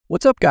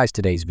What's up guys,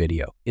 today's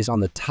video is on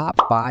the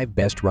top 5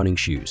 best running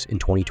shoes in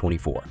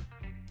 2024.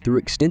 Through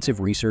extensive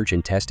research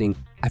and testing,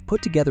 I've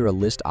put together a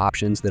list of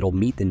options that'll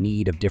meet the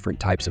need of different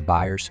types of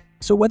buyers,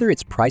 so whether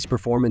it's price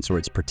performance or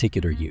its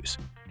particular use.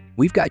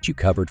 We've got you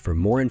covered. For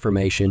more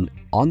information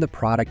on the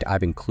product,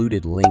 I've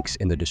included links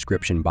in the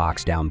description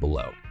box down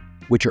below,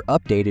 which are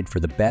updated for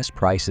the best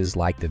prices.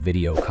 Like the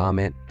video,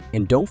 comment,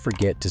 and don't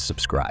forget to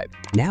subscribe.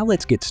 Now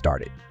let's get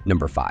started.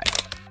 Number 5.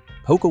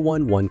 Hoka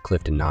One One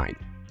Clifton 9.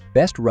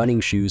 Best running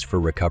shoes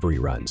for recovery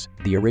runs.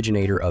 The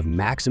originator of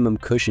maximum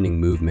cushioning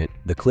movement,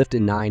 the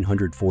Clifton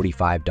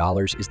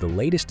 $945 is the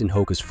latest in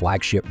Hoka's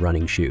flagship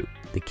running shoe.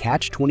 The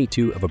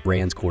catch-22 of a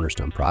brand's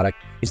cornerstone product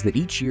is that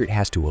each year it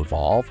has to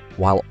evolve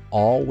while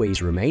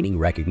always remaining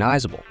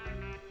recognizable.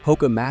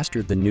 Hoka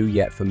mastered the new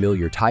yet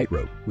familiar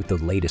tightrope with the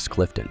latest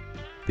Clifton.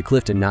 The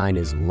Clifton 9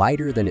 is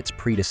lighter than its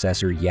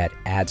predecessor yet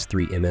adds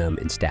 3 mm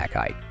in stack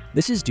height.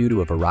 This is due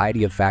to a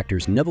variety of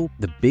factors,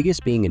 the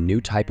biggest being a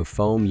new type of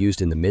foam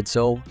used in the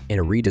midsole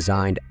and a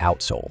redesigned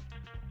outsole.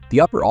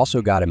 The upper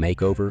also got a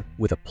makeover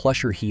with a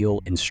plusher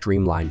heel and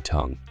streamlined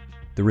tongue.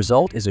 The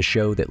result is a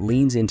shoe that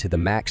leans into the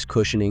max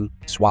cushioning,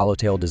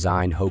 swallowtail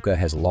design Hoka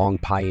has long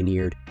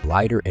pioneered.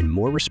 Lighter and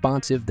more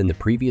responsive than the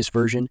previous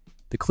version,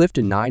 the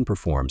Clifton 9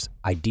 performs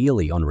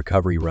ideally on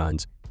recovery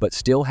runs, but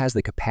still has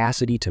the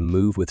capacity to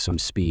move with some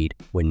speed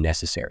when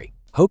necessary.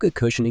 Hoka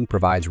cushioning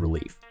provides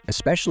relief,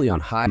 especially on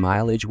high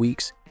mileage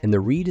weeks, and the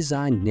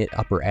redesigned knit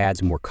upper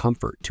adds more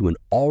comfort to an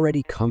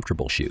already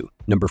comfortable shoe.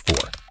 Number 4.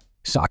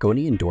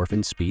 Saucony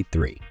Endorphin Speed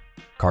 3.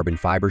 Carbon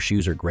fiber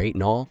shoes are great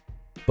and all,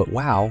 but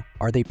wow,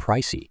 are they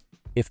pricey?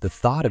 If the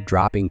thought of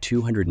dropping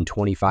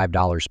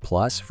 $225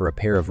 plus for a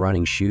pair of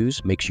running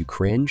shoes makes you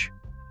cringe,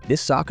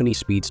 this Saucony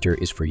Speedster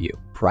is for you.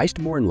 Priced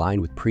more in line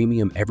with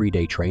premium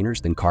everyday trainers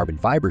than carbon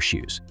fiber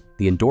shoes,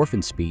 the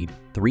Endorphin Speed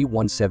 3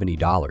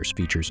 $170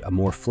 features a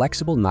more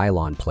flexible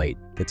nylon plate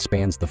that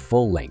spans the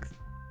full length.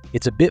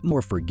 It's a bit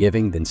more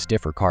forgiving than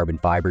stiffer carbon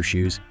fiber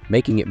shoes,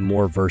 making it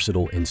more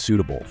versatile and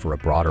suitable for a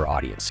broader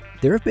audience.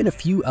 There have been a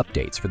few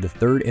updates for the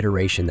third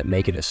iteration that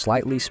make it a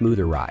slightly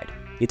smoother ride.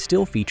 It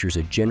still features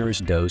a generous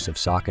dose of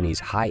Saucony's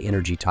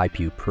high-energy Type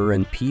U PUR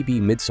and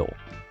PB midsole.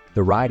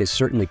 The ride is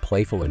certainly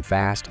playful and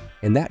fast,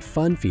 and that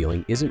fun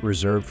feeling isn't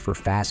reserved for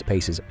fast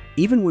paces.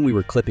 Even when we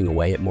were clipping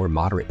away at more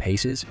moderate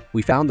paces,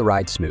 we found the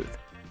ride smooth.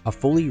 A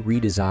fully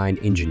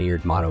redesigned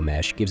engineered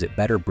monomesh gives it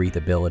better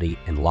breathability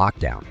and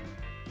lockdown.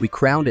 We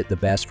crowned it the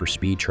best for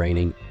speed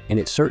training, and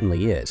it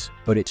certainly is,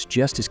 but it's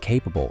just as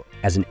capable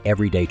as an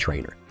everyday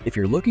trainer. If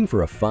you're looking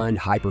for a fun,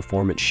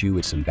 high-performance shoe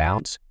with some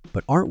bounce,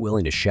 but aren't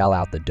willing to shell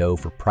out the dough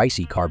for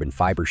pricey carbon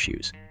fiber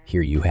shoes,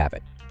 here you have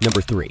it.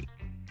 Number 3.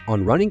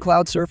 On running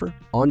Cloudsurfer,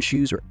 On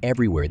shoes are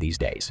everywhere these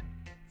days.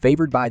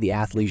 Favored by the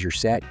athleisure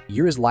set,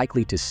 you're as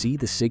likely to see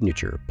the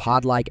signature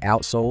pod-like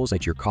outsoles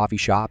at your coffee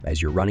shop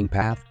as your running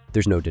path.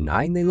 There's no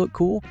denying they look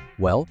cool.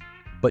 Well,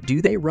 but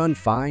do they run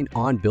fine?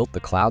 On built the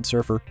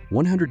Cloudsurfer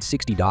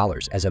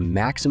 $160 as a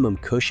maximum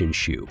cushion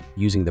shoe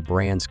using the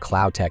brand's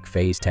CloudTec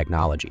phase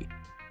technology.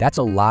 That's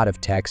a lot of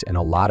techs and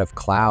a lot of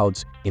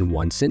clouds in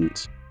one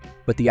sentence.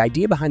 But the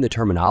idea behind the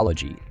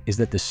terminology is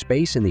that the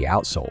space in the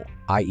outsole,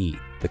 i.e.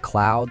 the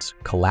clouds,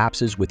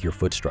 collapses with your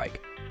foot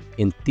strike.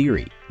 In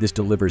theory, this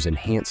delivers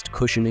enhanced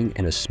cushioning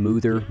and a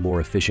smoother, more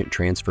efficient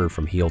transfer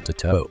from heel to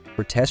toe.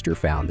 Our tester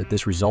found that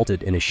this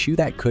resulted in a shoe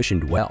that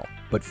cushioned well,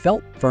 but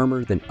felt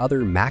firmer than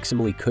other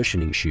maximally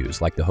cushioning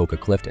shoes like the Hoka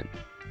Clifton.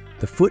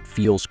 The foot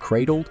feels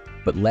cradled,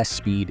 but less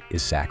speed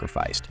is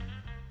sacrificed.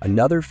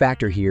 Another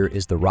factor here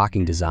is the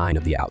rocking design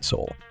of the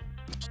outsole.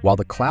 While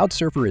the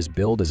Cloudsurfer is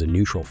billed as a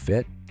neutral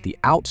fit, the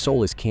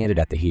outsole is canted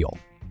at the heel.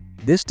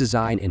 This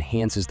design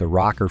enhances the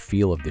rocker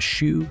feel of the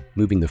shoe,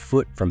 moving the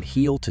foot from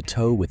heel to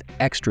toe with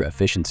extra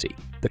efficiency.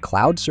 The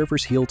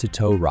Cloudsurfer's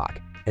heel-to-toe rock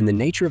and the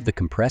nature of the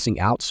compressing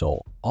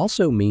outsole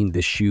also mean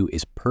this shoe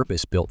is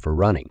purpose-built for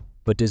running,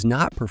 but does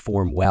not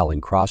perform well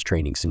in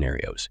cross-training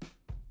scenarios.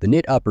 The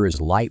knit upper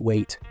is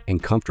lightweight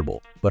and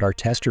comfortable, but our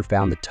tester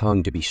found the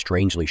tongue to be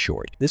strangely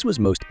short. This was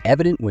most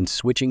evident when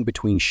switching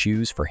between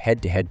shoes for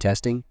head-to-head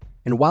testing,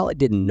 and while it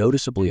didn't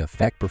noticeably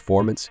affect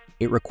performance,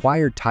 it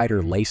required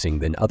tighter lacing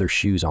than other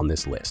shoes on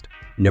this list.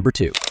 Number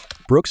 2.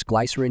 Brooks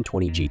Glycerin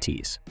 20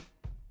 GTs.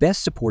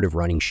 Best supportive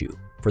running shoe.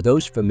 For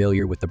those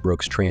familiar with the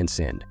Brooks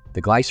Transcend, the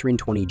Glycerin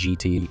 20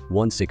 GT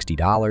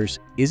 $160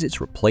 is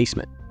its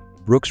replacement.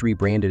 Brooks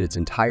rebranded its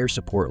entire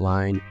support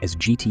line as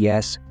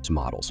GTS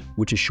models,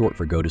 which is short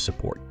for Go to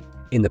Support.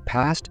 In the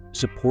past,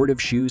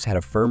 supportive shoes had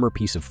a firmer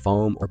piece of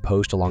foam or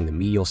post along the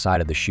medial side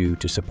of the shoe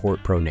to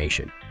support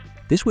pronation.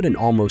 This would in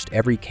almost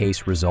every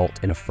case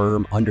result in a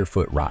firm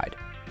underfoot ride.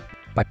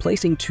 By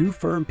placing 2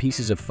 firm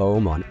pieces of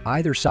foam on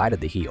either side of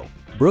the heel,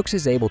 Brooks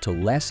is able to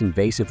less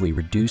invasively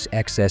reduce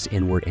excess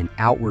inward and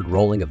outward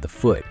rolling of the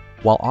foot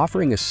while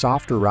offering a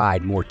softer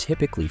ride more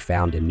typically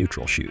found in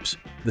neutral shoes.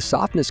 The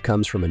softness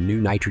comes from a new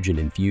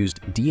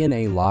nitrogen-infused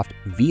DNA Loft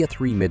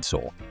VIA3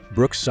 midsole,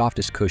 Brooks'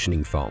 softest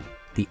cushioning foam.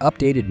 The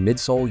updated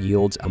midsole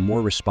yields a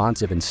more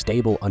responsive and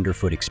stable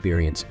underfoot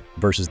experience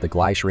versus the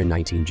Glycerin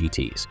 19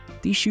 GTs.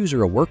 These shoes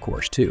are a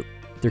workhorse too.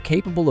 They're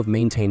capable of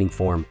maintaining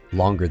form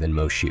longer than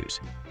most shoes.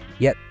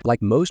 Yet,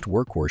 like most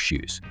workhorse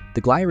shoes,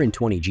 the Glyron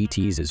 20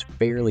 GTs is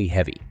fairly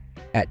heavy,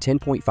 at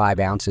 10.5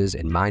 ounces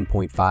and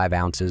 9.5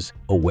 ounces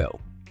a wheel.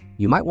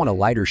 You might want a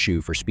lighter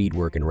shoe for speed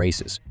work and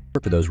races,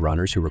 or for those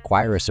runners who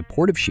require a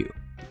supportive shoe,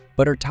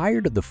 but are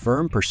tired of the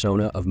firm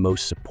persona of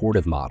most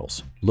supportive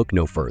models. Look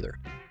no further.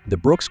 The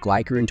Brooks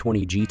Glyron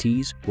 20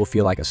 GTs will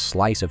feel like a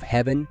slice of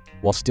heaven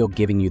while still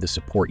giving you the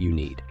support you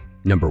need.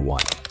 Number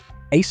 1.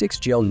 ASICS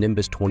Gel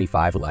Nimbus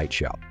 25 Light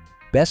Shell.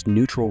 Best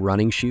neutral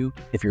running shoe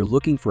if you're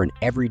looking for an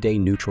everyday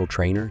neutral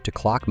trainer to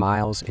clock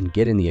miles and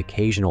get in the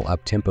occasional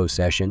up-tempo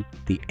session.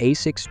 The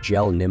ASICS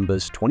Gel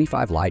Nimbus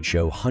 25 Light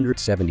Shell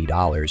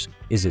 $170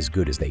 is as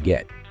good as they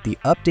get. The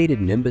updated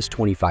Nimbus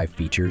 25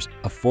 features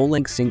a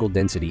full-length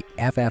single-density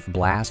FF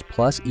Blast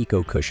plus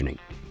Eco cushioning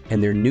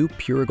and their new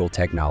Purigal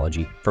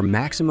technology for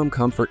maximum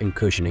comfort and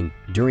cushioning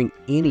during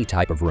any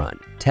type of run.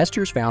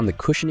 Testers found the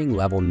cushioning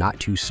level not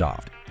too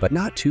soft, but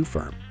not too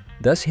firm,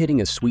 thus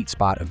hitting a sweet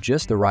spot of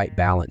just the right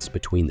balance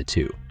between the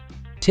two.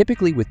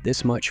 Typically with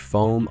this much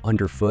foam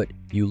underfoot,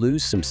 you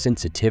lose some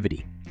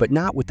sensitivity, but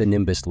not with the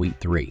Nimbus Elite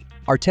 3.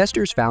 Our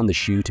testers found the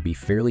shoe to be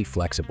fairly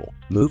flexible,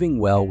 moving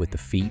well with the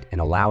feet and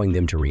allowing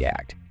them to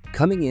react.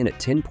 Coming in at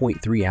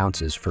 10.3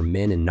 ounces for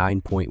men and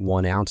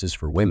 9.1 ounces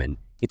for women,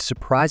 it's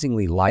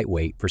surprisingly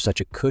lightweight for such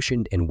a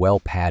cushioned and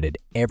well-padded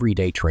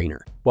everyday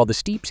trainer. While the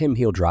steep Tim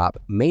heel drop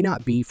may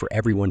not be for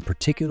everyone,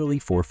 particularly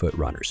forefoot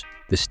runners,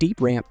 the steep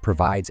ramp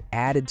provides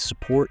added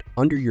support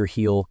under your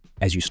heel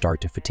as you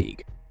start to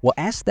fatigue. While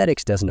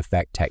aesthetics doesn't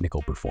affect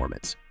technical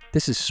performance,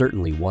 this is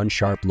certainly one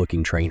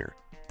sharp-looking trainer.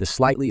 The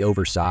slightly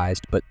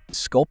oversized but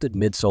sculpted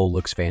midsole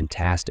looks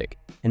fantastic,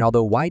 and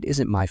although white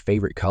isn't my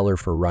favorite color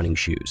for running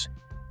shoes,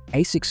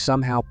 ASICS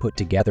somehow put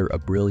together a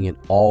brilliant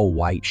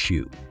all-white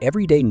shoe.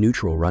 Everyday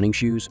neutral running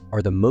shoes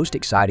are the most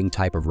exciting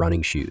type of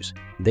running shoes.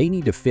 They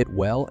need to fit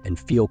well and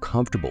feel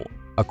comfortable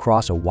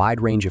across a wide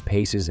range of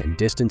paces and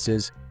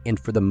distances, and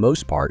for the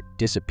most part,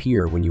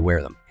 disappear when you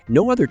wear them.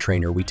 No other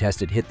trainer we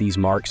tested hit these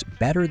marks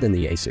better than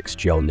the ASICS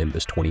Gel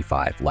Nimbus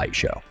 25 Light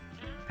Shell.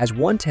 As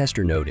one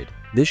tester noted,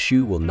 this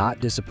shoe will not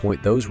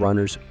disappoint those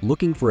runners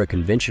looking for a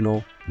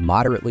conventional,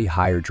 moderately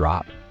higher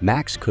drop,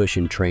 max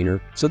cushion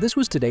trainer. So this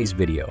was today's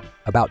video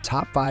about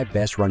top 5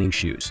 best running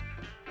shoes.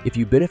 If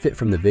you benefit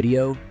from the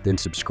video, then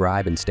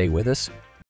subscribe and stay with us.